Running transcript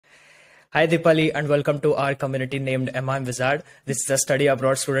Hi Deepali and welcome to our community named MIM Wizard. This is a study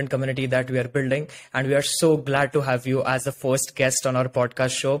abroad student community that we are building and we are so glad to have you as the first guest on our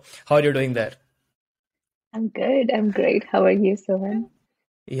podcast show. How are you doing there? I'm good. I'm great. How are you, Sohan?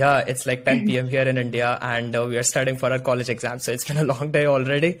 Yeah, it's like 10 p.m. here in India and we are studying for our college exams. So it's been a long day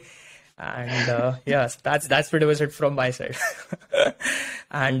already. And yes, that's pretty much it from my side.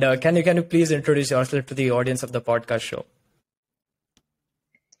 And can you please introduce yourself to the audience of the podcast show?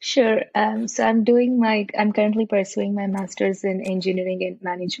 Sure. So I'm currently pursuing my master's in engineering and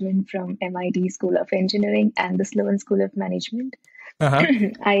management from MIT School of Engineering and the Sloan School of Management. Uh-huh.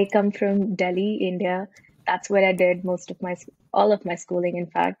 I come from Delhi, India. That's where I did all of my schooling, in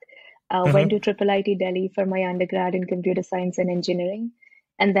fact. Went Mm-hmm. to IIIT Delhi for my undergrad in computer science and engineering,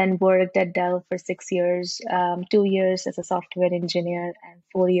 and then worked at Dell for 6 years, 2 years as a software engineer, and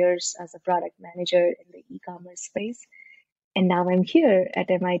 4 years as a product manager in the e-commerce space. And now I'm here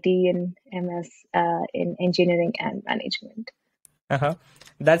at MIT in MS in engineering and management. Uh-huh.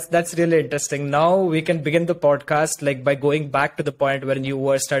 That's really interesting. Now we can begin the podcast like by going back to the point when you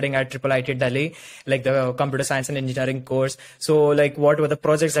were studying at IIIT Delhi, like the computer science and engineering course. So like what were the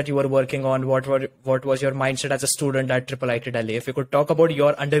projects that you were working on? What was your mindset as a student at IIIT Delhi? If you could talk about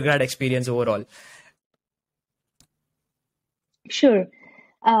your undergrad experience overall. Sure.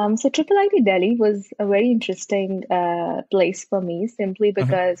 So IIIT Delhi was a very interesting place for me simply Uh-huh.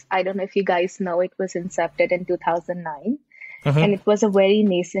 because I don't know if you guys know it was incepted in 2009 Uh-huh. and it was a very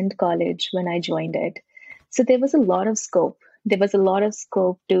nascent college when I joined it. So there was a lot of scope. There was a lot of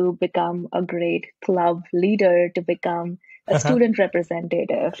scope to become a great club leader, to become a Uh-huh. student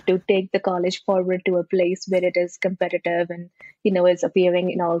representative, to take the college forward to a place where it is competitive and, is appearing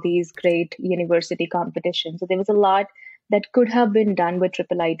in all these great university competitions. So there was a lot that could have been done with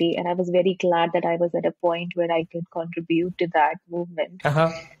IIIT, and I was very glad that I was at a point where I could contribute to that movement. Uh-huh.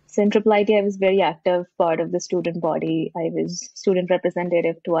 So in IIIT, I was very active part of the student body. I was student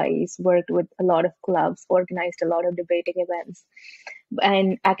representative twice, worked with a lot of clubs, organized a lot of debating events.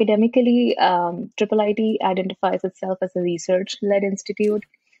 And academically, IIIT identifies itself as a research-led institute.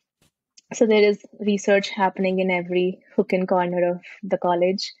 So there is research happening in every hook and corner of the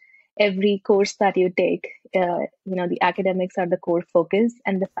college. Every course that you take, the academics are the core focus,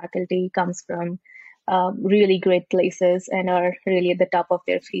 and the faculty comes from really great places and are really at the top of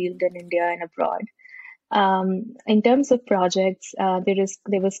their field in India and abroad. In terms of projects,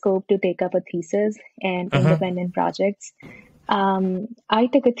 there was scope to take up a thesis and Uh-huh. independent projects. I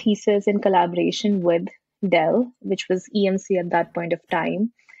took a thesis in collaboration with Dell, which was EMC at that point of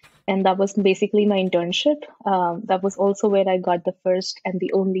time. And that was basically my internship. That was also where I got the first and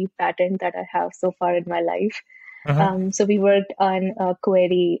the only patent that I have so far in my life. Uh-huh. So we worked on a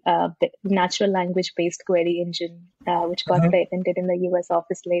query, the natural language based query engine, which got Uh-huh. patented in the US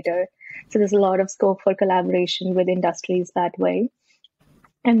office later. So there's a lot of scope for collaboration with industries that way.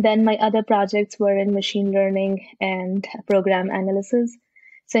 And then my other projects were in machine learning and program analysis.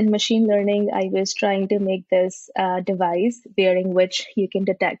 So in machine learning, I was trying to make this device bearing which you can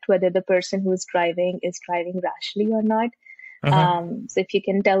detect whether the person who is driving rashly or not. Uh-huh. So if you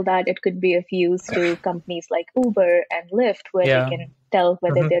can tell that, it could be of use to companies like Uber and Lyft, where they Yeah. can tell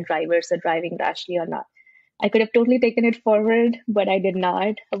whether Uh-huh. their drivers are driving rashly or not. I could have totally taken it forward, but I did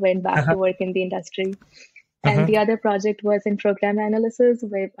not. I went back Uh-huh. to work in the industry. And Uh-huh. the other project was in program analysis,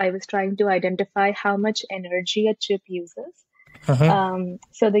 where I was trying to identify how much energy a chip uses. Uh-huh.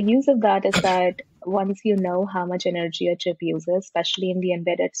 So the use of that is that once you know how much energy a chip uses, especially in the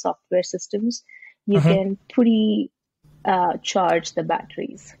embedded software systems, you Uh-huh. can charge the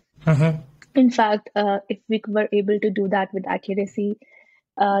batteries. Uh-huh. In fact, if we were able to do that with accuracy,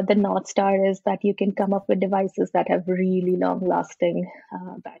 the North Star is that you can come up with devices that have really long lasting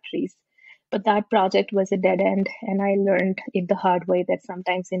batteries. But that project was a dead end, and I learned it the hard way that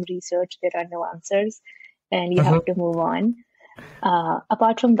sometimes in research there are no answers and you Uh-huh. have to move on.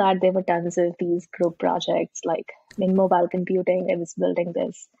 Apart from that, there were tons of these group projects like in mobile computing. I was building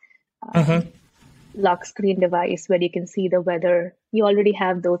this Uh-huh. lock screen device where you can see the weather. You already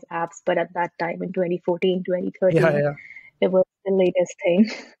have those apps, but at that time in 2014, Yeah, 2013, yeah. it was the latest thing.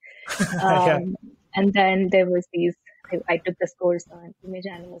 Yeah. And then there was I took this course on image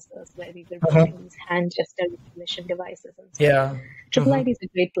analysis where we were Uh-huh. building these hand gesture recognition devices and stuff. Yeah. Triple Uh-huh. IT is a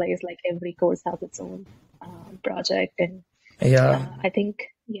great place. Like every course has its own project. And Yeah. I think,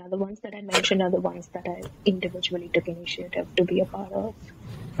 yeah, the ones that I mentioned are the ones that I individually took initiative to be a part of.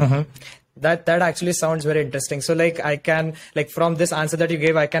 Uh-huh. That actually sounds very interesting. So like I can, like from this answer that you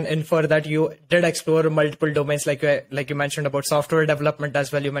gave, I can infer that you did explore multiple domains, like you mentioned about software development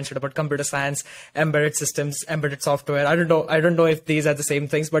as well. You mentioned about computer science, embedded systems, embedded software. I don't know if these are the same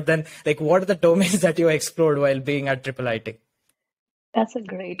things, but then like what are the domains that you explored while being at IIIT? That's a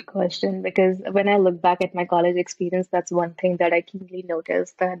great question because when I look back at my college experience, that's one thing that I keenly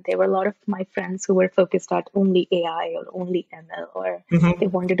noticed that there were a lot of my friends who were focused at only AI or only ML, or they Mm-hmm.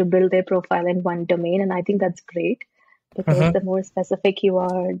 wanted to build their profile in one domain. And I think that's great because Mm-hmm. the more specific you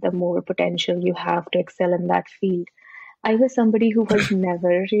are, the more potential you have to excel in that field. I was somebody who was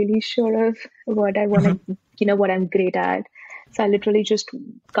never really sure of what I want Mm-hmm. to, what I'm great at. So I literally just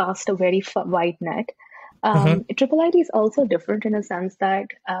cast a very wide net. Mm-hmm. Triple IT is also different in a sense that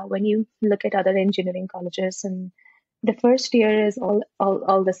when you look at other engineering colleges, and the first year is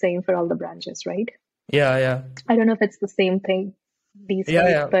all the same for all the branches, right? Yeah, yeah, I don't know if it's the same thing these yeah,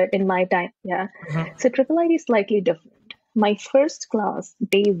 days, yeah. but in my time, yeah. Mm-hmm. So Triple IT is slightly different. My first class,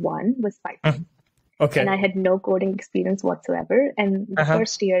 day one, was Python, Mm-hmm. and I Okay. had no coding experience whatsoever. And the Uh-huh.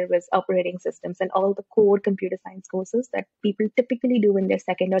 first year was operating systems and all the core computer science courses that people typically do in their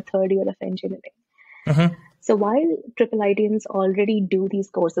second or third year of engineering. Mm-hmm. So while triple ITians already do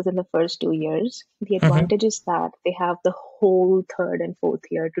these courses in the first 2 years, the Mm-hmm. advantage is that they have the whole third and fourth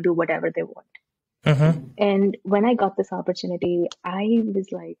year to do whatever they want. Mm-hmm. And when I got this opportunity, I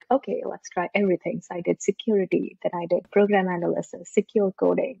was like, okay, let's try everything. So I did security, then I did program analysis, secure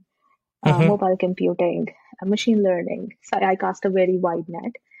coding, Mm-hmm. mobile computing, machine learning. So I cast a very wide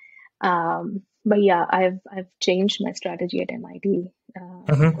net. But yeah, I've changed my strategy at MIT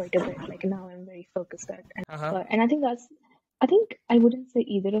Mm-hmm. quite a bit. Like now I'm very focused at, Uh-huh. and I think I wouldn't say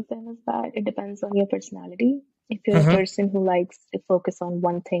either of them is bad. It depends on your personality. If you're a Mm-hmm. person who likes to focus on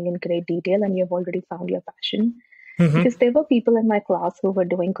one thing in great detail and you've already found your passion, because Mm-hmm. there were people in my class who were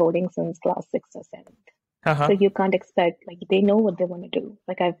doing coding since class sixth or seventh. So Uh-huh. you can't expect, like, they know what they want to do.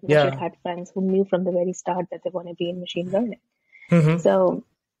 Like I've legit Yeah. had friends who knew from the very start that they want to be in machine learning. Mm-hmm. So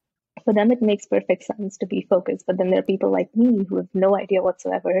for them, it makes perfect sense to be focused. But then there are people like me who have no idea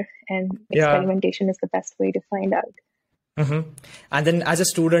whatsoever, and Yeah. experimentation is the best way to find out. Mm-hmm. And then as a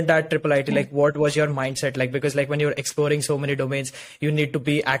student at IIIT, Yeah. like what was your mindset like? Because like when you're exploring so many domains, you need to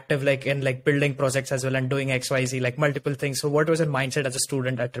be active like in like building projects as well and doing XYZ, like multiple things. So what was your mindset as a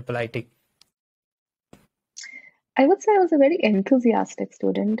student at IIIT? I would say I was a very enthusiastic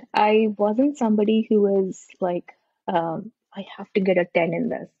student. I wasn't somebody who was like, I have to get a 10 in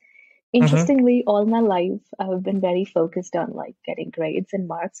this. Mm-hmm. Interestingly, all my life, I've been very focused on like getting grades and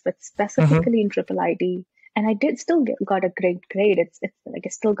marks, but Mm-hmm. specifically in triple IT. And I did still got a great grade. It's like I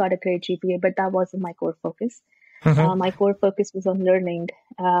still got a great GPA, but that wasn't my core focus. Mm-hmm. My core focus was on learning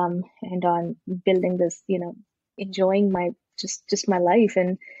and on building this, enjoying my just my life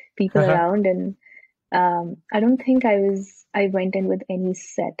and people Uh-huh. around. And I don't think I went in with any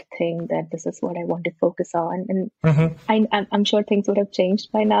set thing that this is what I want to focus on. And Mm-hmm. I'm sure things would have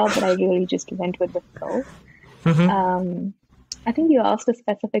changed by now, but I really just went with the flow. Mm-hmm. Um, I think you asked a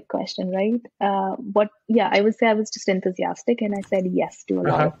specific question, right? Yeah, I would say I was just enthusiastic and I said yes to a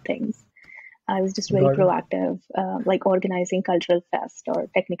lot Uh-huh. of things. I was just very Got it. proactive, like organizing cultural fest or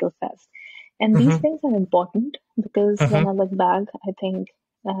technical fest. And these Mm-hmm. things are important because when I Mm-hmm. look back, I think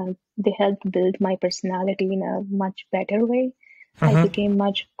they helped build my personality in a much better way. I Mm-hmm. became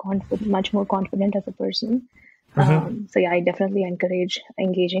much more confident as a person. Mm-hmm. So yeah, I definitely encourage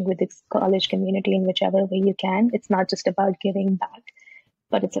engaging with the college community in whichever way you can. It's not just about giving back,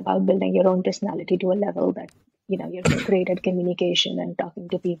 but it's about building your own personality to a level that you're great at communication and talking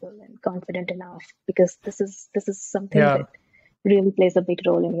to people and confident enough, because this is something Yeah. that really plays a big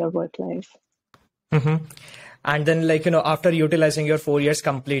role in your work life. Mm-hmm. And then, like, after utilizing your 4 years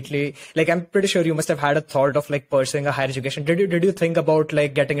completely, like, I'm pretty sure you must have had a thought of like pursuing a higher education. Did you think about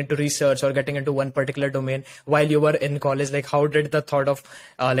like getting into research or getting into one particular domain while you were in college? Like, how did the thought of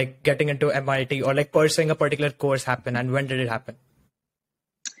like getting into MIT or like pursuing a particular course happen, and when did it happen?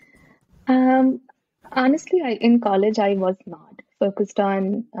 um, Honestly, in college I was not focused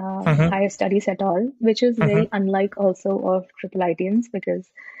on Mm-hmm. higher studies at all, which is very Mm-hmm. unlike also of triple ITians, because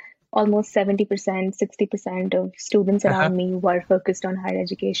almost 70%, 60% of students Uh-huh. around me were focused on higher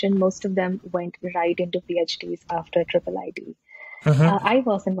education. Most of them went right into PhDs after triple IT. Mm-hmm. I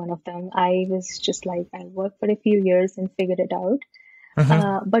wasn't one of them. I was just like, I'll work for a few years and figure it out.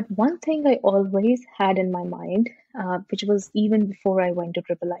 Mm-hmm. But one thing I always had in my mind, which was even before I went to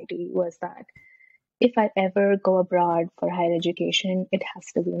triple IT, was that if I ever go abroad for higher education, it has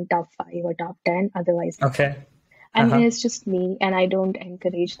to be in top five or top 10, otherwise, no. Okay. I mean, Uh-huh. it's just me, and I don't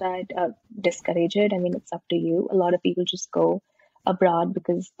encourage that, discourage it. I mean, it's up to you. A lot of people just go. abroad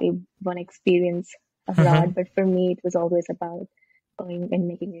because they want to experience abroad. But for me, it was always about going and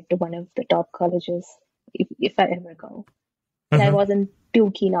making it to one of the top colleges if I ever go. But I wasn't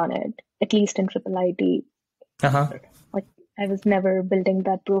too keen on it, at least in triple IT. Uh-huh. Like I was never building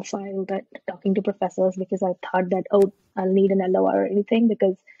that profile, that talking to professors, because I thought that, oh, I'll need an LOR or anything,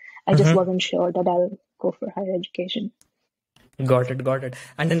 because I just wasn't sure that I'll go for higher education. Got it.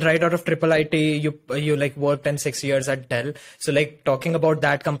 And then right out of triple IT, you like worked in 6 years at Dell. So like talking about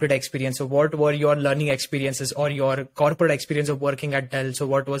that complete experience. So what were your learning experiences or your corporate experience of working at Dell? So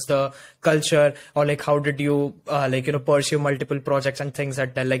what was the culture, or like how did you pursue multiple projects and things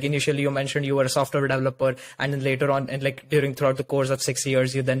at Dell? Like initially you mentioned you were a software developer, and then later on, and like throughout the course of 6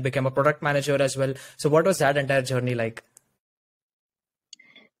 years, you then became a product manager as well. So what was that entire journey like?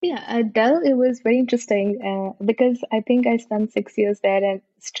 Yeah, at Dell, it was very interesting because I think I spent 6 years there, and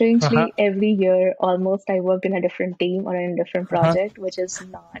Uh-huh. strangely, every year almost I worked in a different team or in a different Uh-huh. project, which is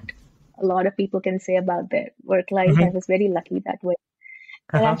not a lot of people can say about their work life. I Mm-hmm. was very lucky that way.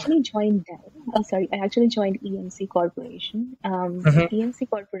 I Uh-huh. actually joined Dell. Oh, sorry, I actually joined EMC Corporation. Mm-hmm. EMC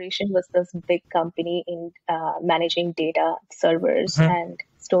Corporation was this big company in managing data servers Mm-hmm. and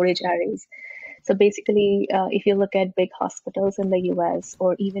storage arrays. So basically, if you look at big hospitals in the US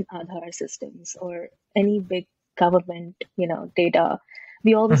or even Aadhaar systems or any big government, data,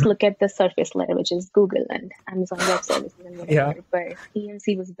 we always Mm-hmm. look at the surface layer, which is Google and Amazon Web Services and Yeah. whatever. But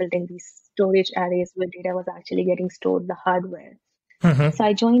EMC was building these storage arrays where data was actually getting stored, the hardware. Mm-hmm. So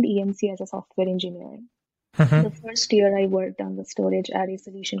I joined EMC as a software engineer. Mm-hmm. The first year I worked on the storage array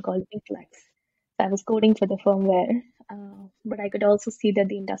solution called Bflex. I was coding for the firmware, but I could also see that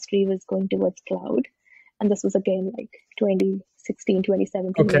the industry was going towards cloud. And this was again like 2016,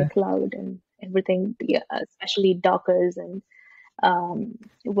 2017, when Okay. cloud and everything, especially Dockers and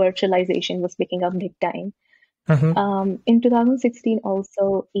virtualization was picking up big time. Mm-hmm. In 2016,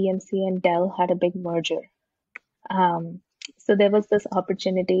 also, EMC and Dell had a big merger. Um, so there was this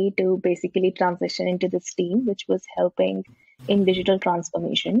opportunity to basically transition into this team, which was helping in digital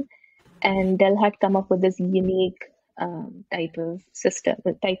transformation. And Dell had come up with this unique type of system,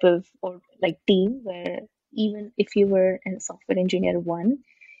 type of or like team where even if you were a software engineer one,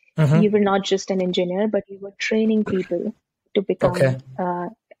 Mm-hmm. you were not just an engineer, but you were training people to Okay.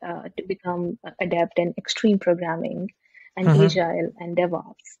 become adept in extreme programming and Mm-hmm. agile and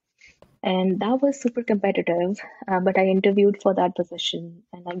DevOps. And that was super competitive, but I interviewed for that position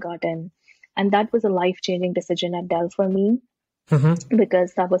and I got in. And that was a life changing decision at Dell for me Mm-hmm.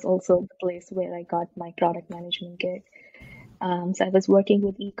 because that was also the place where I got my product management gig. So I was working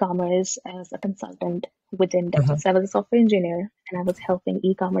with e-commerce as a consultant within Dell. Mm-hmm. So I was a software engineer and I was helping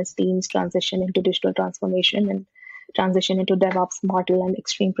e-commerce teams transition into digital transformation and transition into DevOps model and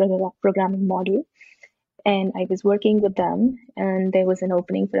extreme programming model. And I was working with them, and there was an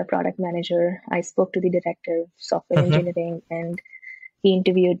opening for a product manager. I spoke to the director of software Mm-hmm. engineering, and he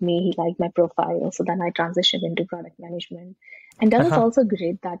interviewed me. He liked my profile, so then I transitioned into product management. And that was Uh-huh. also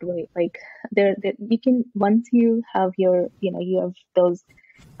great that way. Like there you can once you have your, you have those,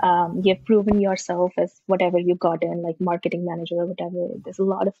 you have proven yourself as whatever you got in, like marketing manager or whatever. There's a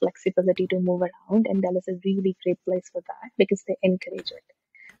lot of flexibility to move around, and that is a really great place for that because they encourage it.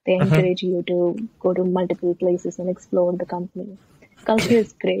 They Mm-hmm. encourage you to go to multiple places and explore the company. Culture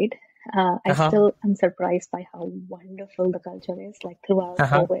is great. I Uh-huh. still am surprised by how wonderful the culture is. Like throughout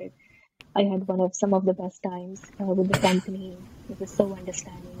Uh-huh. COVID, I had some of the best times with the company. It was so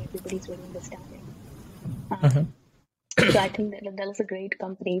understanding. Everybody's very understanding. Mm-hmm. Um, so I think that is a great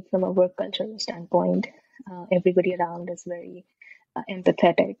company from a work culture standpoint. Everybody around is very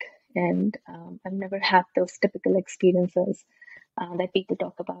empathetic, and I've never had those typical experiences that people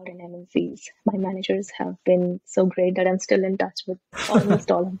talk about in MNCs. My managers have been so great that I'm still in touch with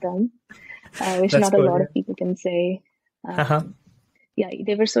almost all of them, which That's not a good. lot Yeah. of people can say. Uh-huh. Yeah,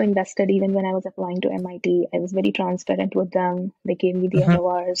 they were so invested even when I was applying to MIT. I was very transparent with them. They gave me the Mm-hmm.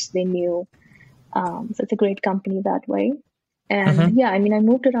 LORs, they knew. So it's a great company that way. And Mm-hmm. yeah, I mean, I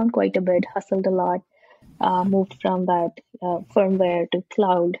moved around quite a bit, hustled a lot, moved from that firmware to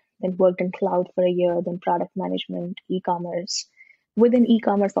cloud, then worked in cloud for a year, then product management, e-commerce. Within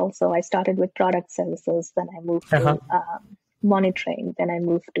e-commerce also, I started with product services, then I moved Uh-huh. to monitoring, then I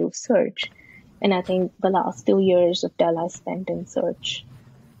moved to search. And I think the last 2 years of Dell I spent in search.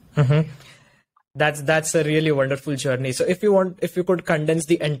 Mm-hmm. That's a really wonderful journey. So if you could condense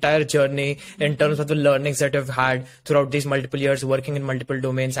the entire journey in terms of the learnings that you've had throughout these multiple years working in multiple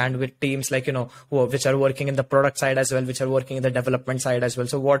domains and with teams like, which are working in the product side as well, which are working in the development side as well.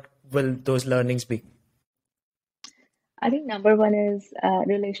 So what will those learnings be? I think number one is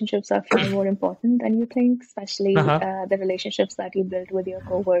relationships are far more important than you think, especially Uh-huh. the relationships that you build with your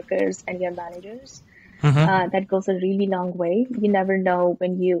coworkers and your managers. Mm-hmm. That goes a really long way. You never know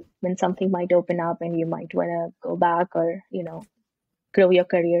when something might open up and you might want to go back or grow your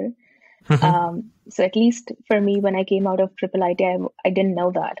career. Mm-hmm. So at least for me, when I came out of Triple IT, I didn't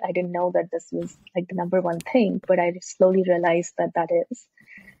know that. I didn't know that this was like the number one thing, but I slowly realized that that is.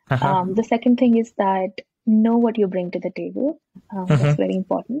 Uh-huh. The second thing is that know what you bring to the table. That's Mm-hmm. very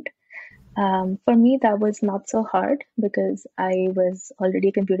important. For me, that was not so hard because I was already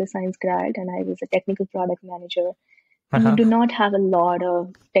a computer science grad and I was a technical product manager. And you Uh-huh. do not have a lot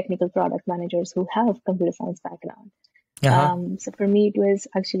of technical product managers who have computer science background. Uh-huh. So for me, it was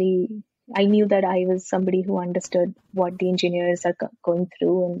actually, I knew that I was somebody who understood what the engineers are going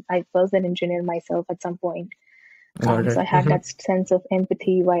through. And I was an engineer myself at some point. Got So I it. had Mm-hmm. that sense of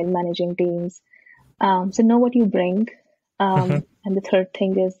empathy while managing teams. So know what you bring. Mm-hmm. And the third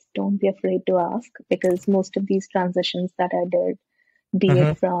thing is don't be afraid to ask because most of these transitions that I did, be it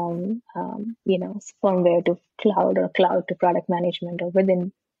Mm-hmm. from firmware to cloud or cloud to product management or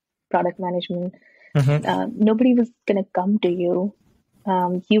within product management, Mm-hmm. nobody was going to come to you.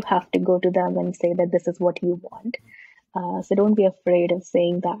 You have to go to them and say that this is what you want. So don't be afraid of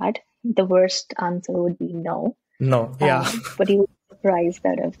saying that. The worst answer would be no. No. Yeah. But you will be surprised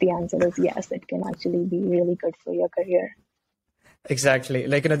that if the answer is yes, it can actually be really good for your career. Exactly.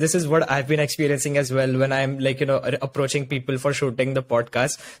 Like, this is what I've been experiencing as well when I'm like, approaching people for shooting the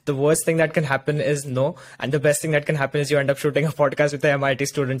podcast. The worst thing that can happen is no. And the best thing that can happen is you end up shooting a podcast with the MIT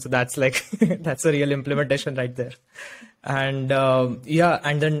student. So that's like, that's a real implementation right there. And yeah,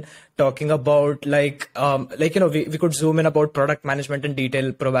 and then talking about we could zoom in about product management in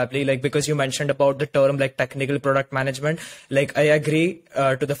detail probably, like, because you mentioned about the term like technical product management. Like, I agree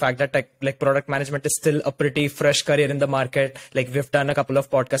to the fact that product management is still a pretty fresh career in the market. Like, we've done a couple of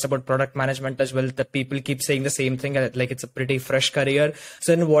podcasts about product management as well, that people keep saying the same thing, like it's a pretty fresh career.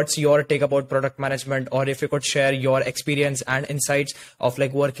 So then what's your take about product management, or if you could share your experience and insights of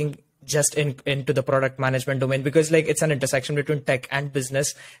like working just into the product management domain, because like it's an intersection between tech and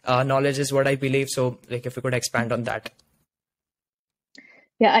business knowledge is what I believe. So like if you could expand on that.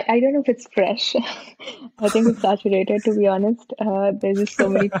 Yeah, I don't know if it's fresh. I think it's saturated, to be honest. There's just so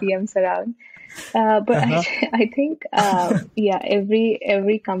many PMs around. But I, Uh-huh. I think, yeah,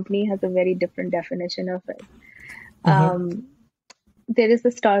 every company has a very different definition of it. Mm-hmm. Um, there is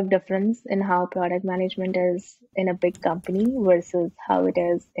a stark difference in how product management is in a big company versus how it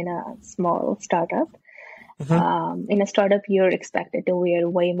is in a small startup. Mm-hmm. In a startup, you're expected to wear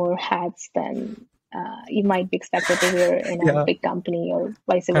way more hats than you might be expected to wear in a Yeah. big company or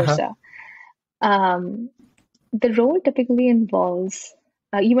vice Uh-huh. versa. Um, the role typically involves,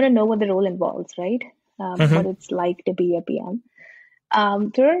 you want to know what the role involves, right? What Mm-hmm. it's like to be a PM.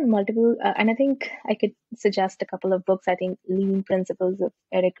 There are multiple, and I think I could suggest a couple of books. I think Lean Principles of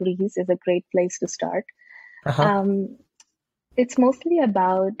Eric Ries is a great place to start. Uh-huh. Um, it's mostly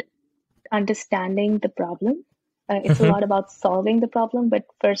about understanding the problem. It's a Mm-hmm. lot about solving the problem, but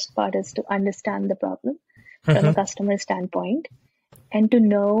first part is to understand the problem from a Mm-hmm. customer standpoint and to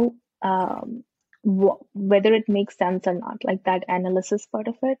know whether it makes sense or not, like that analysis part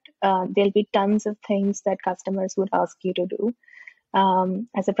of it. There'll be tons of things that customers would ask you to do.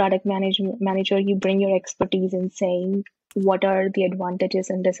 As a product manager, you bring your expertise in saying what are the advantages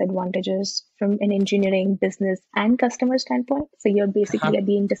and disadvantages from an engineering, business, and customer standpoint. So you're Uh-huh. basically at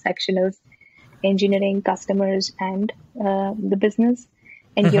the intersection of engineering, customers, and the business.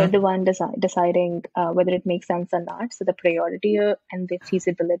 And you're Mm-hmm. the one deciding whether it makes sense or not. So the priority and the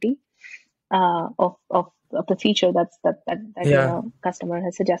feasibility of the feature that Yeah. customer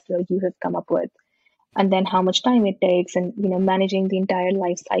has suggested or you have come up with, and then how much time it takes, and managing the entire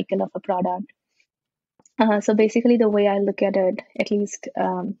life cycle of a product. So basically, the way I look at it, at least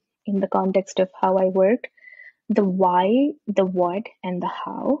in the context of how I work, the why, the what, and the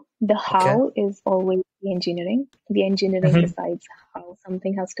how. The Okay. how is always the engineering. The engineering Mm-hmm. decides how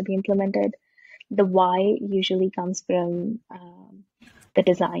something has to be implemented. The why usually comes from the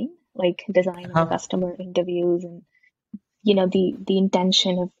design, like design and the Uh-huh. customer interviews, and the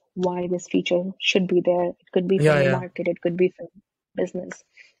intention of why this feature should be there. It could be Yeah, from the yeah. market, it could be from business,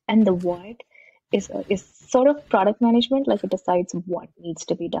 and the what is sort of product management. Like it decides what needs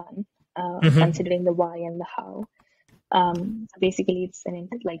to be done, Mm-hmm. considering the why and the how. Basically, it's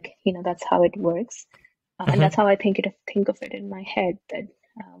that's how it works, and Mm-hmm. that's how I think of it in my head. That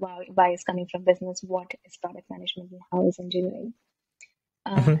why is coming from business, what is product management, and how is engineering.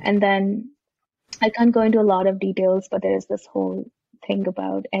 Mm-hmm. And then I can't go into a lot of details, but there is this whole think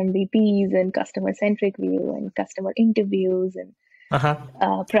about MVPs and customer centric view and customer interviews and Uh-huh.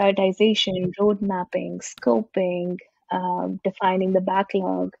 prioritization, road mapping, scoping, defining the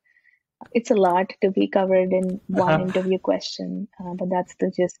backlog. It's a lot to be covered in one Uh-huh. interview question, but that's the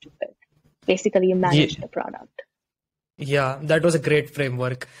gist of it. Basically, you manage Ye- the product. Yeah, that was a great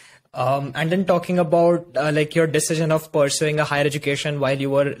framework. And then talking about like your decision of pursuing a higher education while you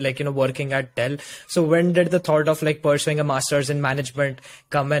were like, working at Dell. So when did the thought of like pursuing a master's in management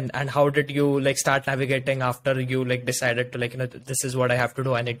come in, and how did you like start navigating after you like decided to like, this is what I have to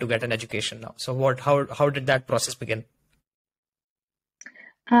do. I need to get an education now. So how did that process begin?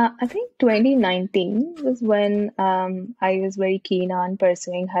 I think 2019 was when I was very keen on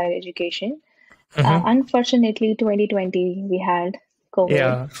pursuing higher education. Mm-hmm. Unfortunately, 2020, we had COVID.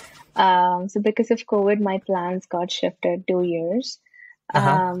 Yeah. So because of COVID, my plans got shifted 2 years. Uh-huh.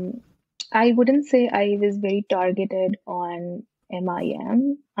 Um, I wouldn't say I was very targeted on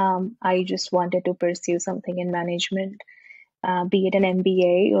MIM. I just wanted to pursue something in management, be it an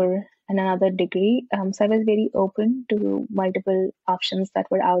MBA or another degree. So I was very open to multiple options that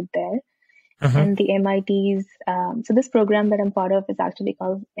were out there. And Mm-hmm. the MIT's, so this program that I'm part of is actually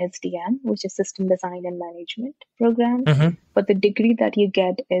called SDM, which is System Design and Management program. Mm-hmm. But the degree that you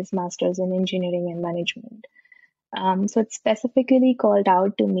get is Masters in Engineering and Management. So it's specifically called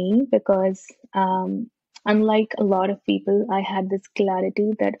out to me because, unlike a lot of people, I had this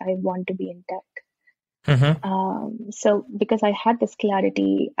clarity that I want to be in tech. Mm-hmm. So because I had this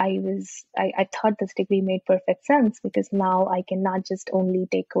clarity, I thought this degree made perfect sense because now I can not just only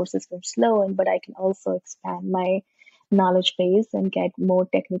take courses from Sloan, but I can also expand my knowledge base and get more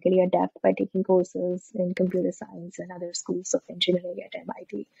technically adept by taking courses in computer science and other schools of engineering at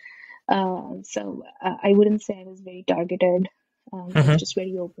MIT. I wouldn't say I was very targeted. I was Mm-hmm. just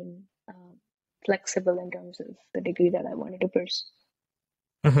very open, flexible in terms of the degree that I wanted to pursue.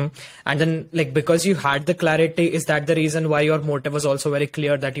 Mm-hmm. And then, like, because you had the clarity, is that the reason why your motive was also very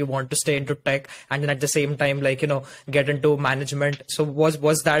clear that you want to stay into tech and then at the same time, like, get into management? So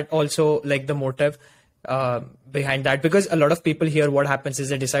was that also like the motive behind that? Because a lot of people here, what happens is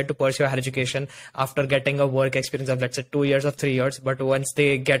they decide to pursue higher education after getting a work experience of, let's say, 2 years or 3 years. But once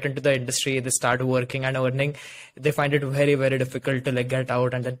they get into the industry, they start working and earning, they find it very, very difficult to like get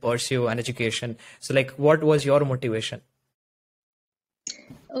out and then pursue an education. So, like, what was your motivation?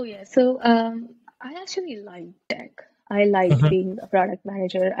 Oh yeah, so I actually liked tech. I liked Mm-hmm. being a product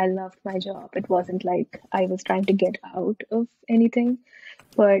manager. I loved my job. It wasn't like I was trying to get out of anything,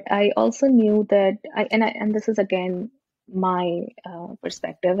 but I also knew that and this is again my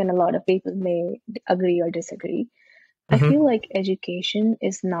perspective, and a lot of people may agree or disagree. I feel Mm-hmm. like education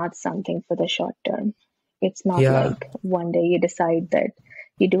is not something for the short term. It's not Yeah. like one day you decide that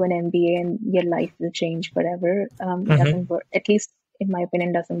you do an MBA and your life will change forever. It Mm-hmm. doesn't work. At least in my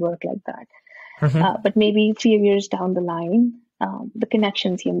opinion, doesn't work like that. Mm-hmm. But maybe a few years down the line, the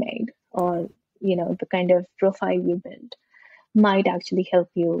connections you made, or the kind of profile you built, might actually help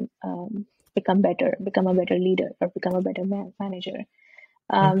you become better, become a better leader, or become a better manager.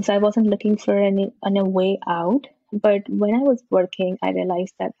 So I wasn't looking for any way out. But when I was working, I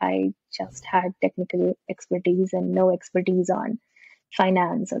realized that I just had technical expertise and no expertise on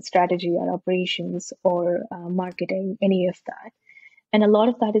finance or strategy or operations or marketing, any of that. And a lot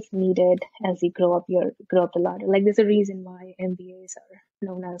of that is needed as you grow up the ladder. Like there's a reason why MBAs are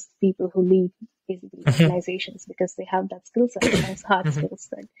known as people who lead basically Mm-hmm. organizations, because they have that skill set, those hard Mm-hmm. skills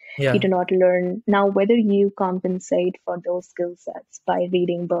that you Yeah. do not learn. Now, whether you compensate for those skill sets by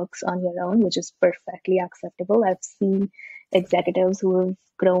reading books on your own, which is perfectly acceptable. I've seen executives who have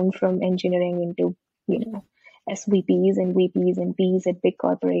grown from engineering into, you know, SVPs and VPs and Ps at big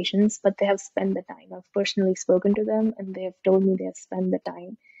corporations, but they have spent the time. I've personally spoken to them, and they have told me they have spent the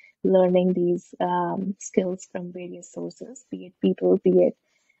time learning these skills from various sources, be it people, be it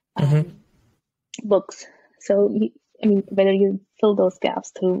Mm-hmm. um, books. So, I mean, whether you fill those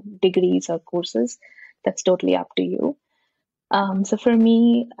gaps through degrees or courses, that's totally up to you. So for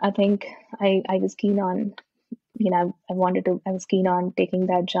me, I think I was keen on, I was keen on taking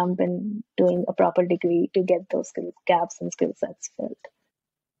that jump and doing a proper degree to get those skill gaps and skill sets filled.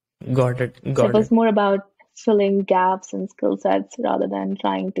 Got it. So it Got was it. more about filling gaps and skill sets rather than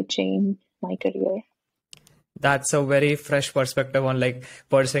trying to change my career. That's a very fresh perspective on like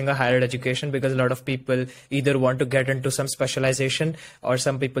pursuing a higher education, because a lot of people either want to get into some specialization, or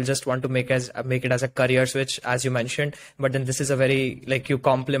some people just want to make it as a career switch, as you mentioned. But then this is a very like you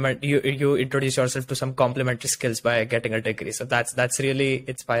introduce yourself to some complementary skills by getting a degree. So that's really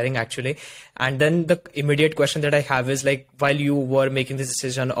inspiring actually. And then the immediate question that I have is like, while you were making this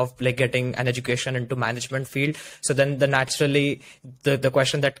decision of like getting an education into management field, so then the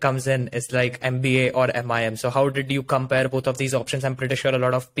question that comes in is like MBA or MIM. So how did you compare both of these options? I'm pretty sure a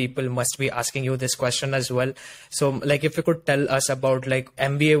lot of people must be asking you this question as well. So like, if you could tell us about like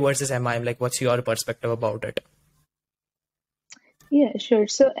MBA versus MIM, like what's your perspective about it? Yeah, sure.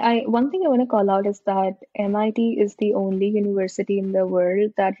 So one thing I want to call out is that MIT is the only university in the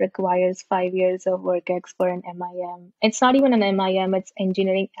world that requires 5 years of work ex for an MIM. It's not even an MIM, it's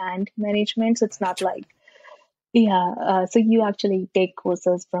engineering and management. So it's not like, yeah, so you actually take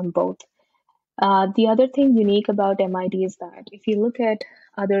courses from both. The other thing unique about MIT is that if you look at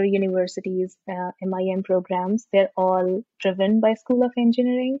other universities, MIM programs, they're all driven by School of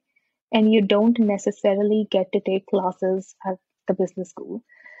Engineering, and you don't necessarily get to take classes at the business school.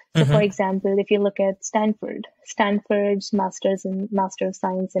 So, for example, if you look at Stanford's Master of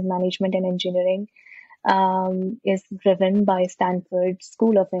Science in Management and Engineering is driven by Stanford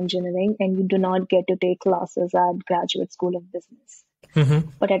School of Engineering, and you do not get to take classes at Graduate School of Business.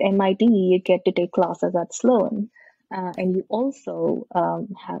 But at MIT, you get to take classes at Sloan. And you also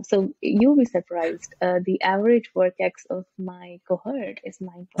have, so you'll be surprised, the average work ex of my cohort is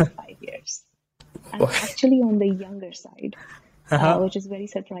 9.5 years. I'm actually on the younger side, which is very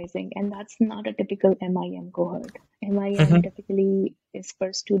surprising. And that's not a typical MIM cohort. MIM typically is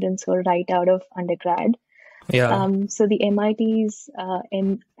for students who are right out of undergrad. Yeah. So the MIT's,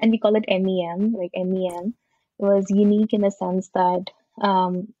 and we call it MEM, like MEM, was unique in a sense that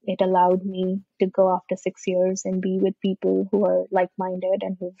it allowed me to go after 6 years and be with people who are like-minded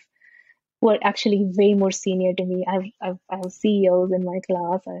and who are actually way more senior to me. I have CEOs in my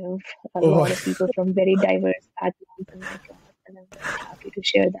class. I have a lot of people from very diverse backgrounds in my class, and I'm very happy to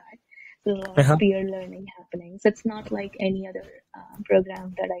share that. There's a lot of peer learning happening. So it's not like any other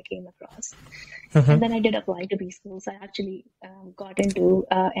program that I came across. And then I did apply to B schools. I actually got into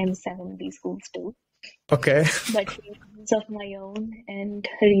M7 B schools too. Okay. But for reasons of my own and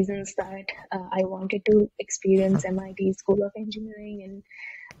reasons that I wanted to experience MIT School of Engineering,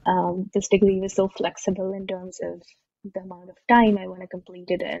 and this degree was so flexible in terms of the amount of time I want to complete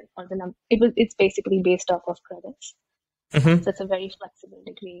it in, or it's basically based off of credits. So it's a very flexible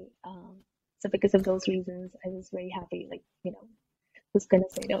degree. So because of those reasons, I was very happy. Like, who's gonna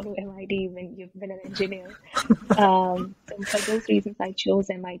say no to MIT when you've been an engineer? So for those reasons, I chose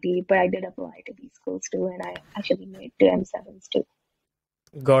MIT, but I did apply to these schools too, and I actually made to M7s too.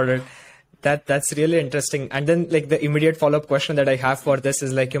 Got it. That's really interesting. And then like the immediate follow-up question that I have for this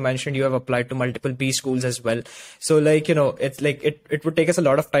is, like you mentioned, you have applied to multiple B schools as well. So like, it's like it would take us a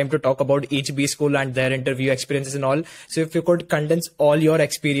lot of time to talk about each B school and their interview experiences and all. So if you could condense all your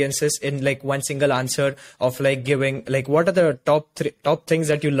experiences in like one single answer of like giving, like what are the top things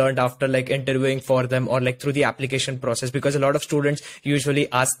that you learned after like interviewing for them, or like through the application process? Because a lot of students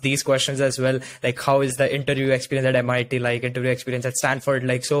usually ask these questions as well. Like, how is the interview experience at MIT, like interview experience at Stanford?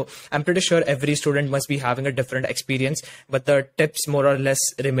 Like, so I'm pretty sure every student must be having a different experience, but the tips more or less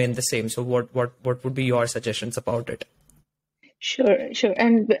remain the same. So what would be your suggestions about it? Sure.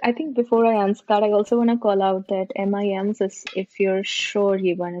 And I think before I answer that, I also want to call out that MIMs is if you're sure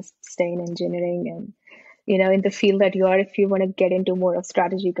you want to stay in engineering and, in the field that you are, if you want to get into more of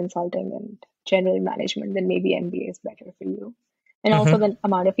strategy consulting and general management, then maybe MBA is better for you. And also the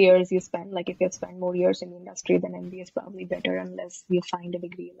amount of years you spend, like if you've spent more years in the industry, then MBA is probably better unless you find a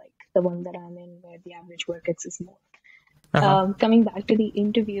degree like the one that I'm in, where the average work ex is more. Coming back to the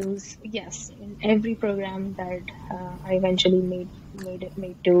interviews, yes, in every program that I eventually made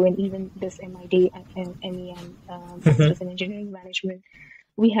to, and even this MIT and MEM, Masters in Engineering Management,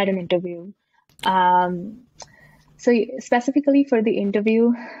 we had an interview. So specifically for the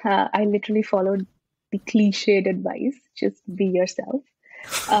interview, I literally followed the cliched advice, just be yourself.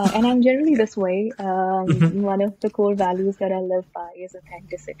 And I'm generally this way. One of the core values that I live by is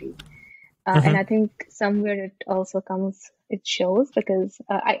authenticity. And I think somewhere it shows because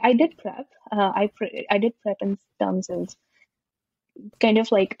I did prep. I did prep in terms of kind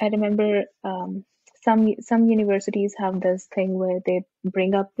of like, I remember some universities have this thing where they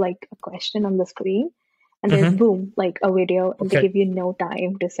bring up like a question on the screen, and there's boom, like a video, and they give you no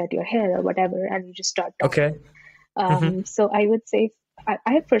time to set your hair or whatever, and you just start talking. So I would say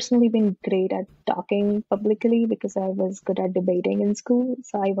I have personally been great at talking publicly because I was good at debating in school.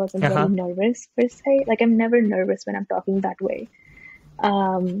 So I wasn't very Uh-huh. nervous per se. Like I'm never nervous when I'm talking that way.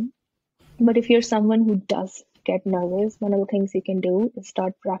 Um, but if you're someone who does get nervous, one of the things you can do is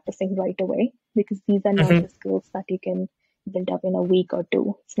start practicing right away because these are not Hmm. the skills that you can build up in a week or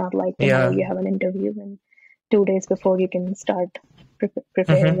two. It's not like tomorrow Yeah. you have an interview and 2 days before you can start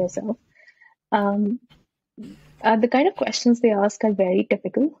preparing Hmm. yourself. Um, the kind of questions they ask are very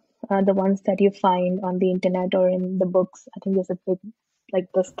typical. The ones that you find on the internet or in the books. I think there's a big, like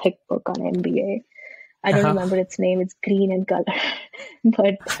this thick book on MBA. I don't Uh-huh. remember its name. It's green in color,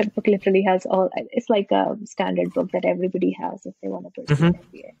 but that book literally has all. It's like a standard book that everybody has if they want to pursue Hmm. an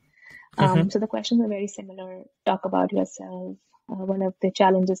MBA. Hmm. So the questions are very similar. Talk about yourself. One of the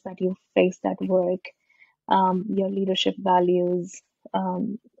challenges that you faced at work. Your leadership values.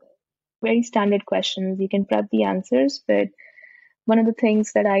 Um, Very standard questions. You can prep the answers, but one of the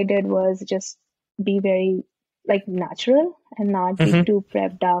things that I did was just be very like natural and not be Hmm. too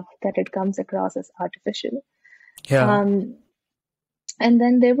prepped up that it comes across as artificial. Yeah. Um, and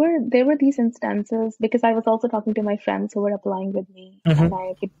then there were these instances because I was also talking to my friends who were applying with me, and Hmm.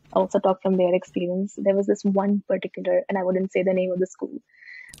 I could also talk from their experience. There was this one particular, and I wouldn't say the name of the school.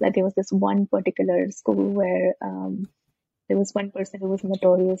 Like there was this one particular school where there was one person who was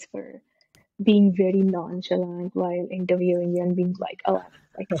notorious for being very nonchalant while interviewing you and being like, "Oh, I'm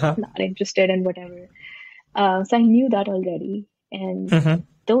like Uh-huh. not interested in whatever." So I knew that already, and Hmm.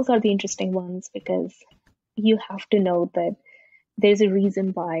 those are the interesting ones because you have to know that there's a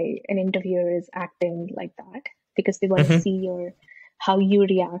reason why an interviewer is acting like that because they want to Hmm. see your how you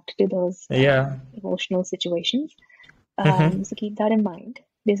react to those Yeah. emotional situations. Hmm. So keep that in mind.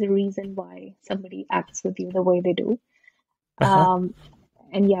 There's a reason why somebody acts with you the way they do. Uh-huh. Um,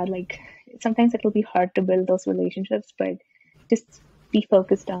 and yeah, like sometimes it will be hard to build those relationships, but just be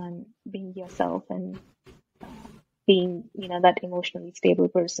focused on being yourself and being, that emotionally stable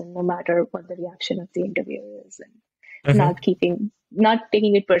person, no matter what the reaction of the interviewer is, and Hmm. not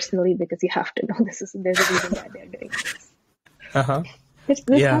taking it personally because you have to know there's a reason why they're doing this. Uh-huh. This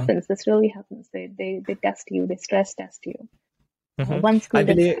Yeah. happens. This really happens. They test you. They stress test you. Hmm. One I school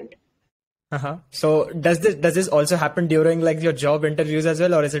did believe. that. Uh-huh. So does this also happen during like your job interviews as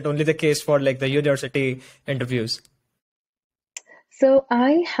well, or is it only the case for like the university interviews? So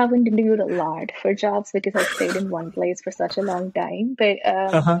I haven't interviewed a lot for jobs because I stayed in one place for such a long time, but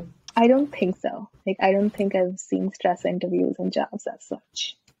Uh-huh. I don't think so. Like I don't think I've seen stress interviews and jobs as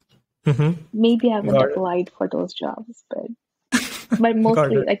such. Hmm. Maybe I haven't Got it. applied for those jobs, but Got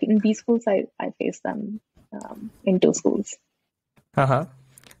mostly it. like in these schools, I faced them in two schools. Uh-huh.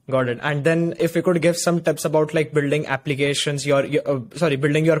 Got it. And then if you could give some tips about like building applications,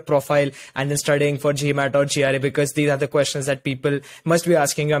 building your profile and then studying for GMAT or GRE, because these are the questions that people must be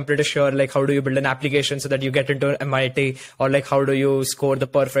asking you. I'm pretty sure, like, how do you build an application so that you get into MIT, or like, how do you score the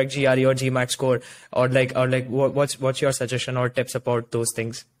perfect GRE or GMAT score, or like, what's your suggestion or tips about those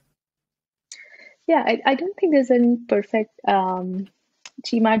things? Yeah, I don't think there's any perfect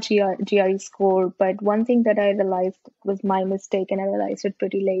GMAT GRE score, but one thing that I realized was my mistake, and I realized it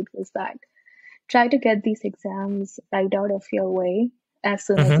pretty late, was that try to get these exams right out of your way as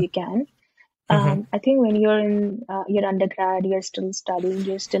soon as Mm-hmm. you can. Mm-hmm. I think when you're in your undergrad, you're still studying,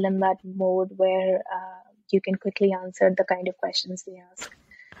 you're still in that mode where you can quickly answer the kind of questions they ask.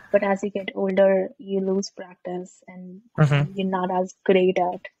 But as you get older, you lose practice and Mm-hmm. you're not as great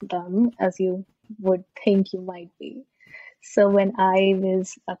at them as you would think you might be. So when I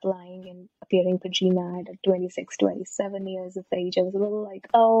was applying and appearing for GMAT at 26, 27 years of age, I was a little like,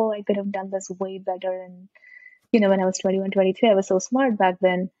 oh, I could have done this way better. And, when I was 21, 22, I was so smart back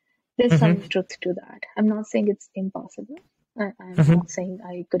then. There's some Mm-hmm. truth to that. I'm not saying it's impossible. I'm Mm-hmm. not saying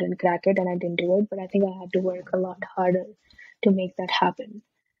I couldn't crack it and I didn't do it, but I think I had to work a lot harder to make that happen.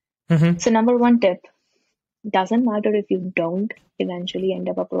 Mm-hmm. So, number one tip, doesn't matter if you don't eventually end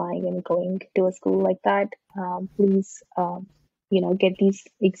up applying and going to a school like that. Please, get these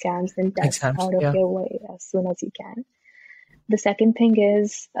exams and tests Exams. out of Yeah. your way as soon as you can. The second thing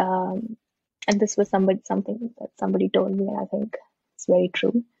is, and this was something that somebody told me, and I think it's very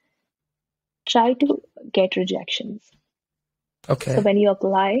true. Try to get rejections. So Okay. when you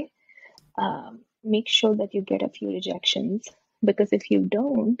apply, make sure that you get a few rejections because if you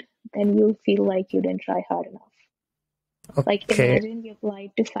don't, then you'll feel like you didn't try hard enough. Like Okay. imagine you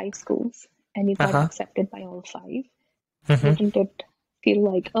applied to 5 schools and you got Uh-huh. accepted by all five. Mm-hmm. Wouldn't it feel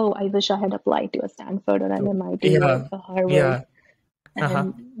like, oh, I wish I had applied to a Stanford or an MIT or Yeah. a Harvard Yeah. Uh-huh.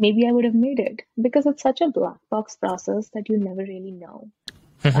 and maybe I would have made it because it's such a black box process that you never really know.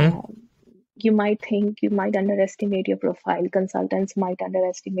 Mm-hmm. Um, you might think you might underestimate your profile. Consultants might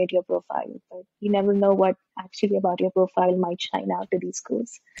underestimate your profile, but you never know what actually about your profile might shine out to these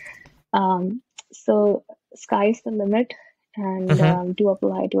schools. Um, so sky's the limit, and Mm-hmm. do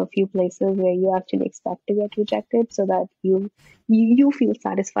apply to a few places where you actually expect to get rejected, so that you feel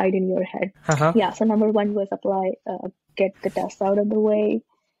satisfied in your head. Uh-huh. Yeah. So number one was apply, get the tests out of the way,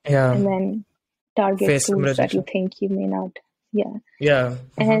 Yeah. and then target Face some schools that you rejection. think you may not. Yeah, Yeah.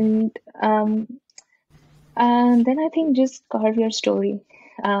 Mm-hmm. and then I think just carve your story.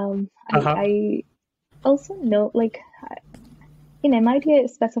 Uh-huh. I also know, like, in MIT, I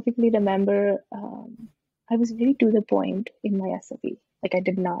specifically remember I was very to the point in my SFE. Like, I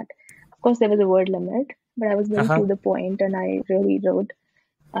did not. Of course, there was a word limit, but I was very Uh-huh. to the point, and I really wrote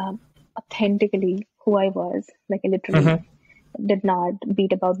um, authentically who I was. Like, I literally Mm-hmm. did not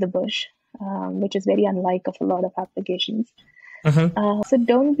beat about the bush, which is very unlike of a lot of applications. Mm-hmm. So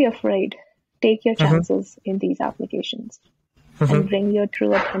don't be afraid. Take your Mm-hmm. chances in these applications and Mm-hmm. bring your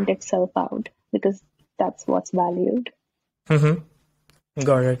true authentic self out, because that's what's valued. Mm-hmm.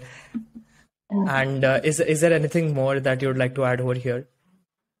 Got it. Uh, And is there anything more that you would like to add over here?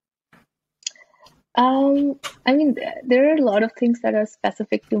 I mean, there are a lot of things that are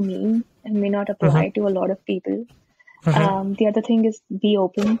specific to me and may not Mm-hmm. apply to a lot of people. Mm-hmm. The other thing is be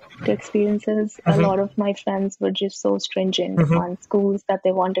open to experiences. A Mm-hmm. lot of my friends were just so stringent Mm-hmm. on schools that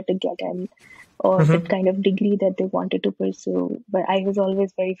they wanted to get in, or the Mm-hmm. kind of degree that they wanted to pursue. But I was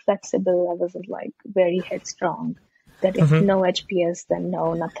always very flexible. I wasn't like very headstrong that if Mm-hmm. no HPS, then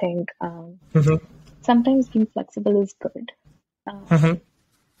no, nothing. Mm-hmm. Sometimes being flexible is good. Um, Mm-hmm.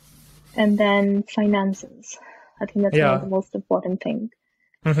 and then finances. I think that's one of Yeah. the most important things.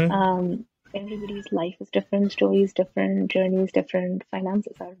 Mm-hmm. Um, Everybody's life is different, story is different, journey is different,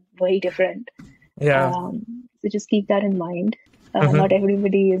 finances are way different. Yeah. So just keep that in mind. Mm-hmm. Not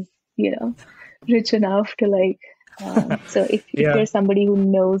everybody is, rich enough to like. So if Yeah. you're somebody who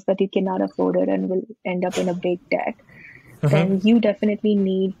knows that you cannot afford it and will end up in a big debt, Mm-hmm. then you definitely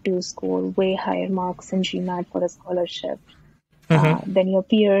need to score way higher marks in GMAT for a scholarship Mm-hmm. than your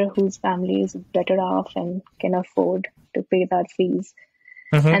peer whose family is better off and can afford to pay that fees.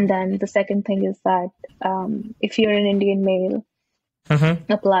 Mm-hmm. And then the second thing is that if you're an Indian male,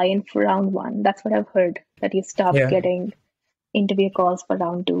 Mm-hmm. apply in for round one. That's what I've heard, that you stop Yeah. getting interview calls for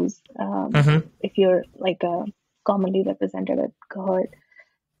round twos. Mm-hmm. If you're like a commonly represented cohort.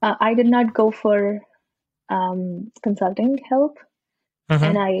 I did not go for consulting help, and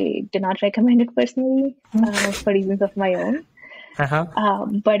Mm-hmm. I do not recommend it personally for reasons of my own. Uh-huh.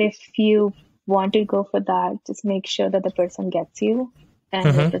 But if you want to go for that, just make sure that the person gets you and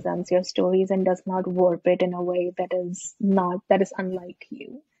Mm-hmm. represents your stories and does not warp it in a way that is unlike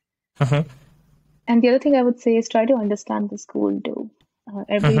you. Mm-hmm. And the other thing I would say is try to understand the school too.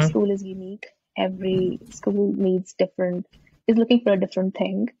 Every Mm-hmm. school is unique. Every school is looking for a different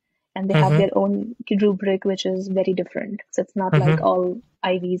thing, and they have Mm-hmm. their own rubric, which is very different. So it's not like Mm-hmm. all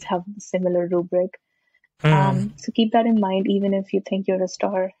IVs have similar rubric. Mm-hmm. So keep that in mind, even if you think you're a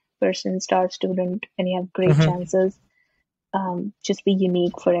star person, star student, and you have great Mm-hmm. chances. Just be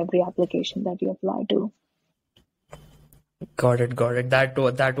unique for every application that you apply to. Got it, got it.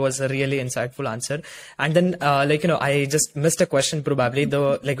 That was a really insightful answer. And then, I just missed a question probably.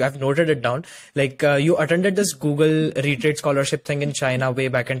 I've noted it down. You attended this Google Retreat scholarship thing in China way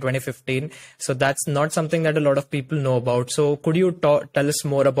back in 2015. So that's not something that a lot of people know about. So could you tell us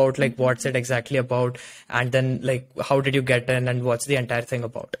more about what's it exactly about, and then how did you get in, and what's the entire thing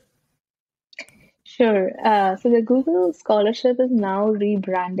about? Sure. So the Google Scholarship is now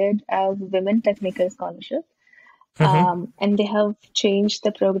rebranded as Women Technical Scholarship. Mm-hmm. And they have changed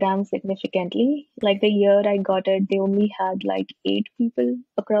the program significantly. Like the year I got it, they only had like 8 people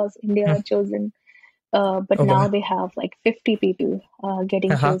across India chosen. But now Okay. they have like 50 people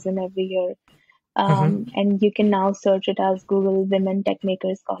getting Uh-huh. chosen every year. Mm-hmm. And you can now search it as Google Women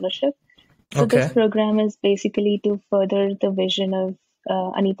Technical Scholarship. So this Okay. program is basically to further the vision of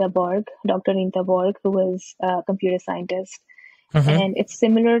Dr. Anita Borg, who is a computer scientist. Mm-hmm. And it's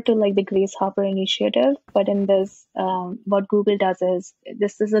similar to like the Grace Hopper initiative, but in this, what Google does is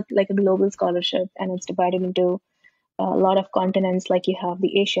this is like a global scholarship, and it's divided into a lot of continents. Like you have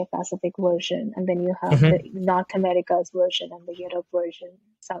the Asia Pacific version, and then you have the Mm-hmm. North America's version and the Europe version,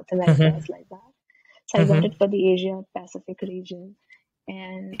 South America's Mm-hmm. like that. So I got Mm-hmm. it for the Asia Pacific region,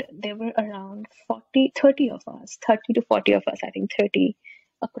 and there were around 40, 30 of us, 30 to 40 of us, I think 30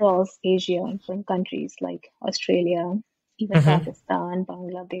 across Asia from countries like Australia, even Mm-hmm. Pakistan,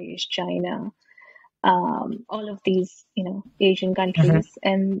 Bangladesh, China, all of these, Asian Mm-hmm. countries.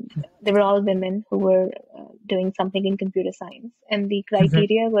 And they were all women who were doing something in computer science. And the Mm-hmm.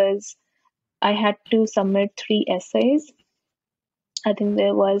 criteria was I had to submit 3 essays. I think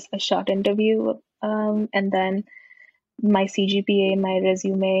there was a short interview, and then my CGPA, my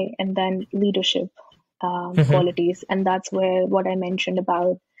resume, and then leadership Mm-hmm. qualities. And that's where what I mentioned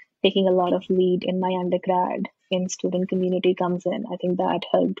about taking a lot of lead in my undergrad in student community comes in. I think that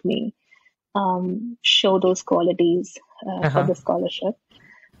helped me show those qualities for Uh-huh. the scholarship.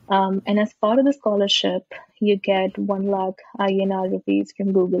 And as part of the scholarship, you get 1 lakh INR rupees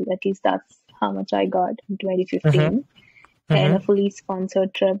from Google. At least that's how much I got in Mm-hmm. 2015, and a Mm-hmm. fully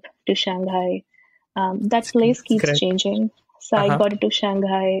sponsored trip to Shanghai. That place It's keeps great. changing. So I Uh-huh. got it to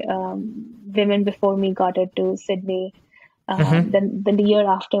Shanghai. Women before me got it to Sydney. Mm-hmm. Then the year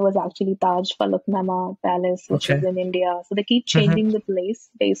after was actually Taj Falaknuma Palace, which is Okay. in India. So they keep Mm-hmm. changing the place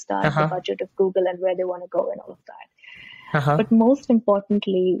based on the Uh-huh. budget of Google and where they want to go and all of that. Uh-huh. But most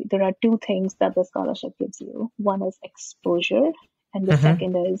importantly, there are two things that the scholarship gives you. One is exposure, and the Mm-hmm.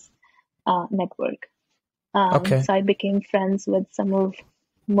 second is network. Okay. So I became friends with some of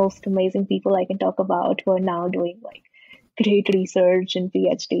most amazing people I can talk about who are now doing like great research and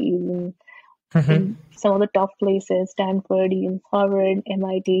PhDs and Mm-hmm. in some of the top places, Stanford, even Harvard,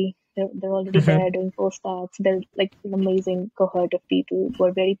 MIT. They're already Mm-hmm. there doing postdocs. They're like an amazing cohort of people who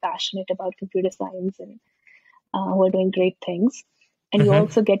are very passionate about computer science and who are doing great things. And you Mm-hmm.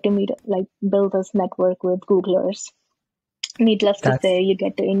 also get to meet, like, build this network with Googlers. Needless to That's say, you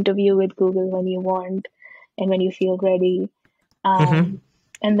get to interview with Google when you want and when you feel ready. mm-hmm. Um,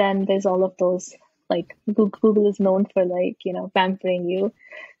 and then there's all of those, like, Google is known for, like, pampering you.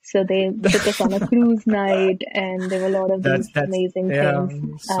 So they took us on a cruise night, and there were a lot of these that's amazing yeah,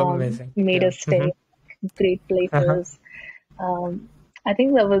 things, so amazing. made Yeah. us Mm-hmm. stay in great Uh-huh. places. Um, I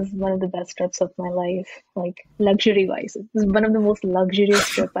think that was one of the best trips of my life, like luxury wise. It was one of the most luxurious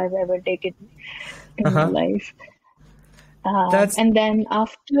trip I've ever taken in my Uh-huh. life. That's And then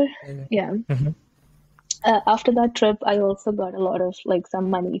after, yeah, mm-hmm. after that trip, I also got a lot of like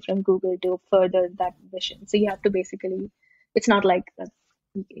some money from Google to further that mission. So you have to basically, it's not like that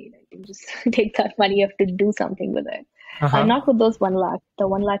you can just take that money. You have to do something with it. Uh-huh. Not with those 1 lakh. The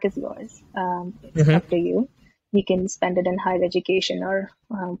 1 lakh is yours. It's Mm-hmm. up to you. You can spend it in higher education or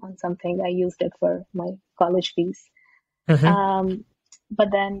on something. I used it for my college fees. Mm-hmm. Um,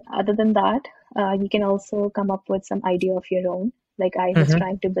 but then, other than that, you can also come up with some idea of your own. Like I was Mm-hmm.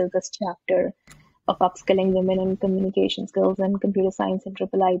 trying to build this chapter of upskilling women in communication skills and computer science in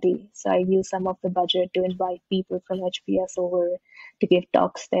IIIT. So I used some of the budget to invite people from HPS over to give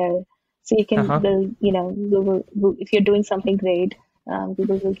talks there. So you can Uh-huh. build, if you're doing something great,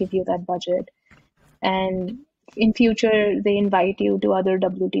 Google will give you that budget. And in future, they invite you to other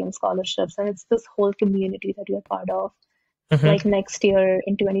WTM scholarships, and it's this whole community that you're part of. Like Mm-hmm. next year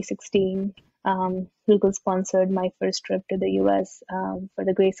in 2016, Google sponsored my first trip to the US for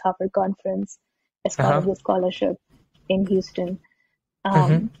the Grace Hopper Conference as part of Uh-huh. the scholarship in Houston.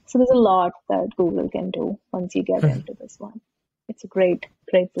 Mm-hmm. So there's a lot that Google can do once you get into this one. It's a great,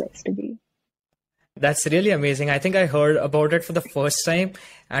 great place to be. That's really amazing. I think I heard about it for the first time,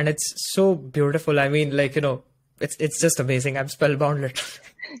 and it's so beautiful. I mean, like, it's just amazing. I'm spellbound literally.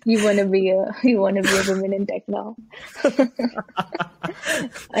 You wanna be a woman in tech now,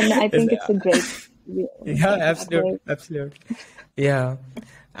 and I Is think it's a great Yeah, like that absolutely, way. absolutely. Yeah.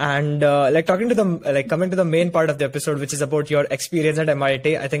 And like talking to the like coming to the main part of the episode, which is about your experience at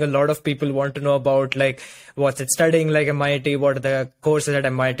MIT. I think a lot of people want to know about like what's it studying like MIT, what are the courses at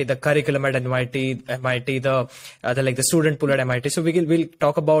MIT, the curriculum at MIT, the like the student pool at MIT. So we'll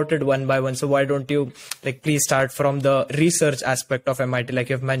talk about it one by one. So why don't you like please start from the research aspect of MIT? Like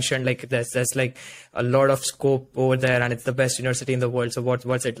you've mentioned, like there's like a lot of scope over there, and it's the best university in the world. So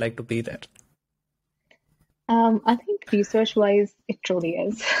what's it like to be there? I think research-wise, it truly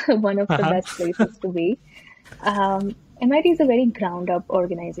is one of the Uh-huh. best places to be. MIT is a very ground-up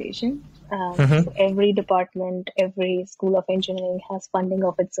organization. So every department, every school of engineering has funding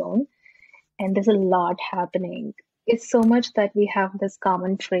of its own, and there's a lot happening. It's so much that we have this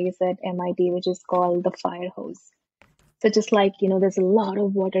common phrase at MIT, which is called the fire hose. So just like, there's a lot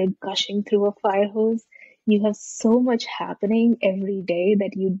of water gushing through a fire hose, you have so much happening every day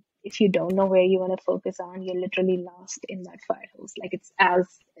that if you don't know where you want to focus on, you're literally lost in that fire hose. Like I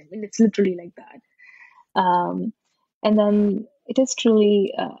mean, it's literally like that. Um, and then it is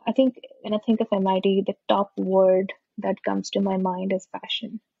truly, I think when I think of MIT, the top word that comes to my mind is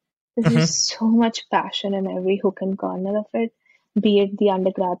passion. There's just so much passion in every hook and corner of it, be it the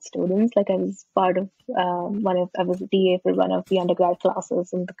undergrad students. Like I was part of I was a TA for one of the undergrad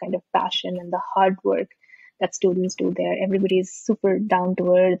classes, and the kind of passion and the hard work that students do there. Everybody is super down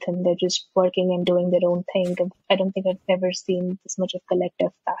to earth, and they're just working and doing their own thing. And I don't think I've ever seen this much of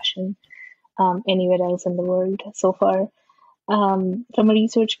collective passion anywhere else in the world so far. From a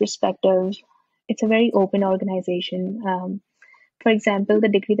research perspective, it's a very open organization. For example, the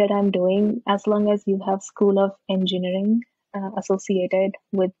degree that I'm doing, as long as you have School of Engineering associated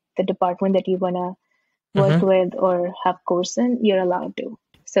with the department that you want to work Mm-hmm. with or have course in, you're allowed to.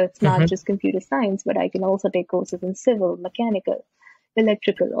 So it's not Mm-hmm. just computer science, but I can also take courses in civil, mechanical,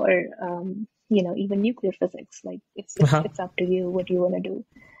 electrical, or even nuclear physics. Like Uh-huh. it's up to you what you want to do.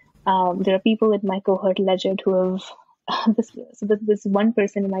 There are people in my cohort, Legend, who have this one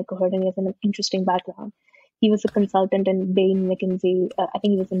person in my cohort, and he has an interesting background. He was a consultant in Bain McKinsey. I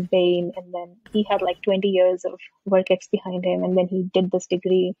think he was in Bain, and then he had like 20 years of work ex behind him, and then he did this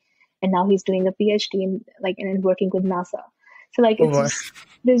degree, and now he's doing a PhD and working with NASA. So like Oh, it's boy. just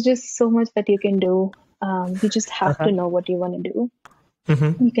there's just so much that you can do. You just have Uh-huh. to know what you want to do.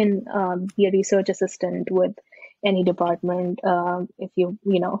 Mm-hmm. You can be a research assistant with any department if you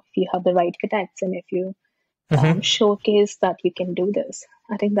have the right connects and if you Mm-hmm. showcase that you can do this.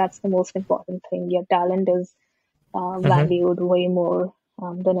 I think that's the most important thing. Your talent is Mm-hmm. valued way more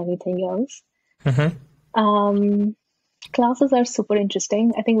than anything else. Mm-hmm. Um, Classes are super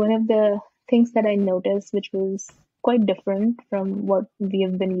interesting. I think one of the things that I noticed, which was quite different from what we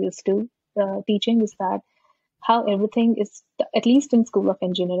have been used to teaching, is that how everything is, at least in School of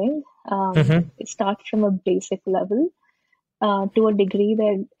Engineering, Mm-hmm. it starts from a basic level to a degree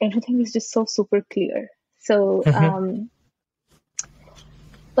that everything is just so super clear. So, Mm-hmm.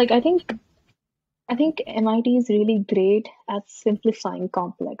 like I think MIT is really great at simplifying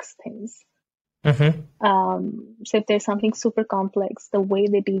complex things. Mm-hmm. So if there's something super complex, the way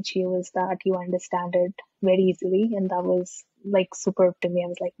they teach you is that you understand it very easily, and that was like superb to me. I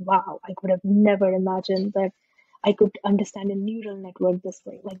was like, wow, I could have never imagined that I could understand a neural network this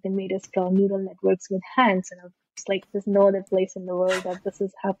way. Like they made us draw neural networks with hands, and I was like, there's no other place in the world that this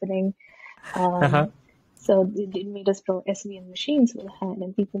is happening. Uh-huh. Um, so it made us draw SVM machines with a hand,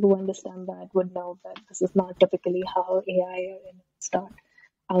 and people who understand that would know that this is not typically how AI or ML start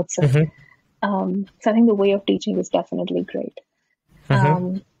outside. Mm-hmm. So I think the way of teaching is definitely great. Mm-hmm.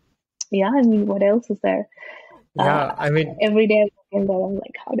 Um, yeah, I mean, what else is there? Uh, Yeah, I mean, every day I walk in there, I'm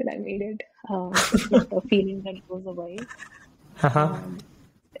like, how did I made it? It's not a feeling that goes away. uh-huh. Um,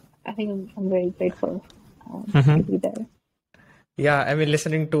 I think I'm very grateful to Mm-hmm. be there. Yeah, I mean,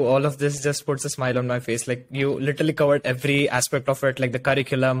 listening to all of this just puts a smile on my face. Like you literally covered every aspect of it, like the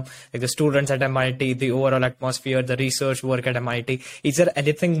curriculum, like the students at MIT, the overall atmosphere, the research work at MIT. Is there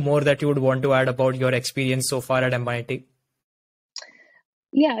anything more that you would want to add about your experience so far at MIT?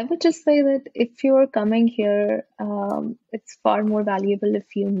 Yeah, I would just say that if you're coming here, it's far more valuable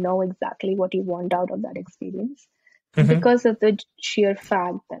if you know exactly what you want out of that experience Mm-hmm. because of the sheer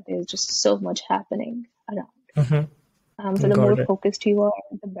fact that there's just so much happening around. So Mm-hmm. the more Got it. focused you are,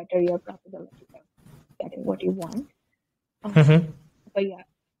 the better your probability of getting what you want. Um, Mm-hmm. but yeah,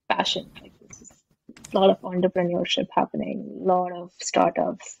 passion. Like this is a lot of entrepreneurship happening, a lot of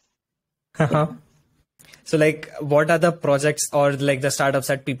startups. Uh-huh. Yeah. So, like, what are the projects or like the startups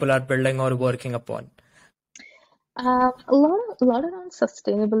that people are building or working upon? A lot around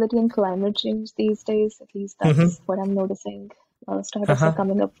sustainability and climate change these days. At least Mm-hmm. that's what I'm noticing. A lot of startups are Uh-huh.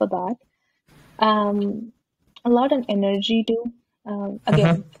 coming up for that. Um, a lot on energy too. Mm-hmm.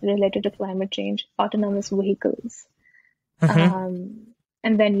 Again, related to climate change, autonomous vehicles. Mm-hmm. Um,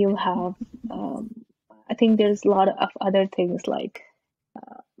 and then you have, I think there's a lot of other things like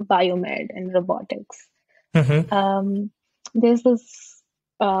biomed and robotics. Mm-hmm. Um, there's this,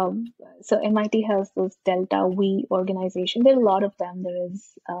 so MIT has this Delta V organization. There are a lot of them. There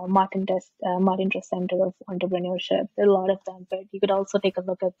is Martin Trust Center of Entrepreneurship. There are a lot of them, but you could also take a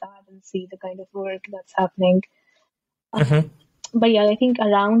look at that and see the kind of work that's happening. Mm-hmm. But yeah, I think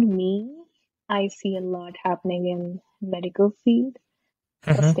around me, I see a lot happening in medical field,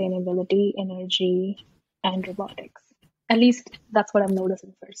 Mm-hmm. sustainability, energy, and robotics. At least that's what I'm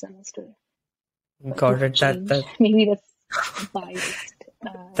noticing first semester. But it Got might it. change. Maybe that's biased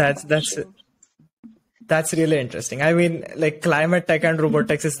That's that's impartial. that's really interesting. I mean, like climate tech and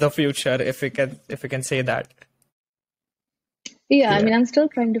robotics is the future, if we can say that. Yeah, I Yeah. mean, I'm still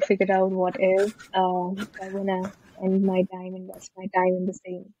trying to figure out what is. I wanna spend my time, invest my time in the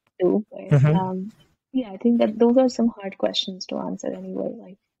same too. But Mm-hmm. yeah, I think that those are some hard questions to answer anyway.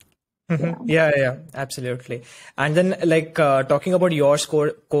 Like, Mm-hmm. yeah. Yeah, yeah, absolutely. And then, like, talking about your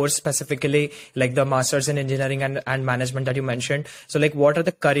course specifically, like the masters in engineering and management that you mentioned. So, like, what are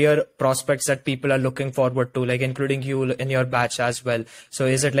the career prospects that people are looking forward to, like, including you in your batch as well? So,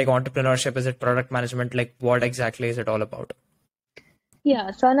 is it like entrepreneurship? Is it product management? Like, what exactly is it all about?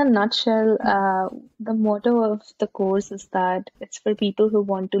 Yeah, so in a nutshell, the motto of the course is that it's for people who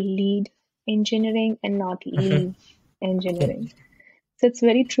want to lead engineering and not Mhm. leave engineering. So it's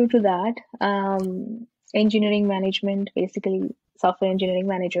very true to that. Engineering management, basically software engineering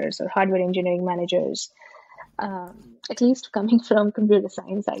managers or hardware engineering managers, at least coming from computer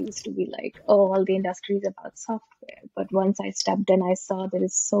science, I used to be like, oh, all the industry is about software. But once I stepped in, I saw there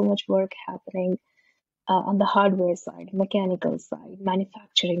is so much work happening on the hardware side, mechanical side,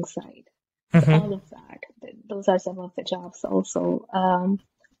 manufacturing side. So Mhm. all of that, those are some of the jobs also.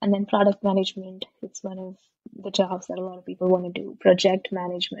 And then product management, it's one of the jobs that a lot of people want to do. Project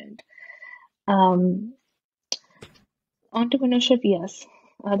management. Um, Entrepreneurship, yes.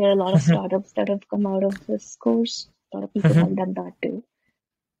 There are a lot of Mhm. startups that have come out of this course. A lot of people Mhm. have done that too.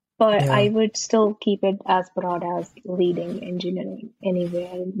 But Yeah. I would still keep it as broad as leading engineering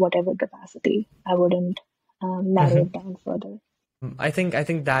anywhere in whatever capacity. I wouldn't narrow it down further. I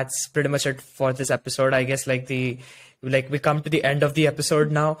think that's pretty much it for this episode. I guess we come to the end of the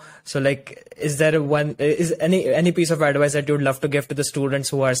episode now. So is there is any piece of advice that you would love to give to the students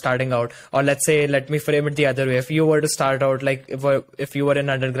who are starting out? Or let's say, let me frame it the other way. If you were to start out, if you were in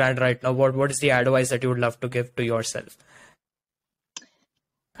undergrad right now, what is the advice that you would love to give to yourself?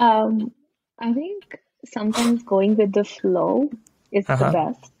 Um, I think sometimes going with the flow is the Uh-huh.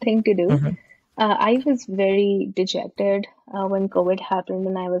 best thing to do. Mhm. I was very dejected when COVID happened,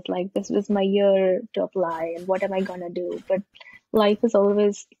 and I was like, this was my year to apply, and what am I gonna do? But life is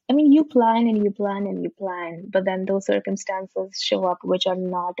always, I mean, you plan and you plan and you plan, but then those circumstances show up which are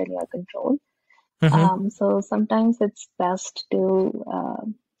not in your control. Mhm. So sometimes it's best to,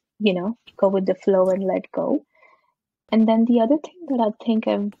 go with the flow and let go. And then the other thing that I think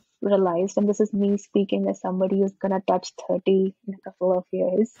I've realized, and this is me speaking as somebody who's gonna touch 30 in a couple of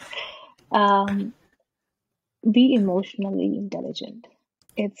years, um, be emotionally intelligent.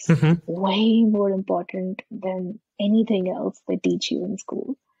 It's Mhm. way more important than anything else they teach you in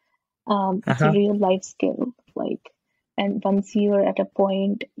school. It's a Uh-huh. real life skill. And once you're at a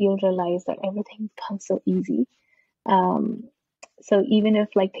point, you'll realize that everything comes so easy. Um, so even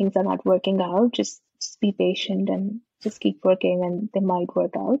if like things are not working out, just be patient and just keep working, and they might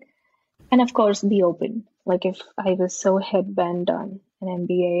work out. And of course, be open. Like if I was so head bent on an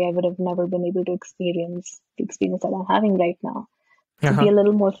MBA, I would have never been able to experience the experience that I'm having right now. So be Uh-huh. a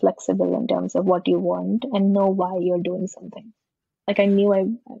little more flexible in terms of what you want and know why you're doing something. Like I knew I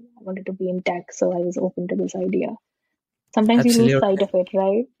wanted to be in tech, so I was open to this idea. Sometimes you lose sight Absolutely. of it,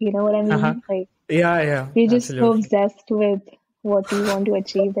 right? You know what I Uh-huh. mean? Like Yeah, yeah, we're just so absolutely. obsessed with what we want to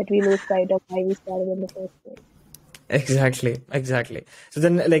achieve that we lose sight of why we started in the first place. Exactly, exactly. So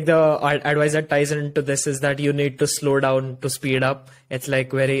then, the advice that ties into this is that you need to slow down to speed up. It's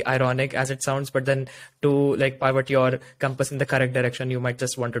very ironic as it sounds, but then to pivot your compass in the correct direction, you might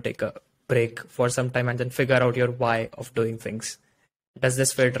just want to take a break for some time and then figure out your why of doing things. Does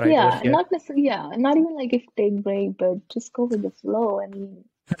this fit right over Yeah, here? not necessarily. Yeah, not even like if take break, but just go with the flow. I mean,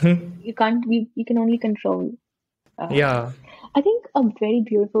 Mhm. you can't. You can only control. Um, Yeah. I think a very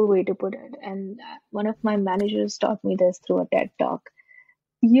beautiful way to put it, and one of my managers taught me this through a TED talk.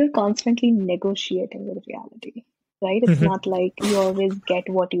 You're constantly negotiating with reality, right? It's Mhm. not like you always get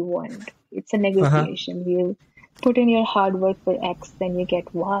what you want. It's a Uh-huh. negotiation. You put in your hard work for X, then you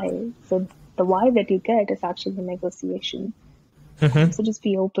get Y. So the Y that you get is actually the negotiation. Mhm. So just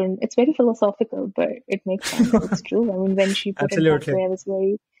be open. It's very philosophical, but it makes sense. It's true. I mean, when she put it that Absolutely. way,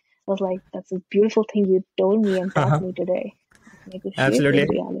 I was like, that's a beautiful thing you told me and taught Uh-huh. me today. Negotiate with Absolutely.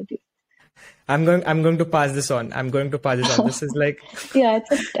 reality. I'm going to pass this on. I'm going to pass this on. This is Yeah,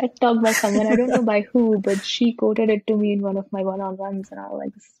 it's a TED talk by someone. I don't know by who, but she quoted it to me in one of my one-on-ones, and I was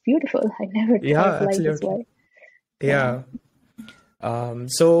like, this is beautiful. I never thought of yeah, life this absolutely. way. Yeah, Yeah.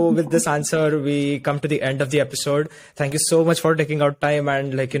 So with this answer, we come to the end of the episode. Thank you so much for taking out time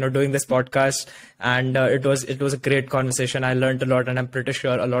and doing this podcast. And it was a great conversation. I learned a lot, and I'm pretty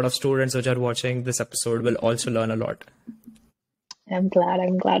sure a lot of students which are watching this episode will also learn a lot. I'm glad.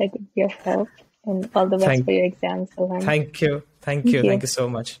 I'm glad I could be of help. And all the best Thank, for your exams, Sohan. thank you, thank Thank you, thank you. you so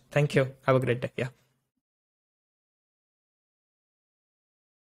much. Thank you. Have a great day. Yeah.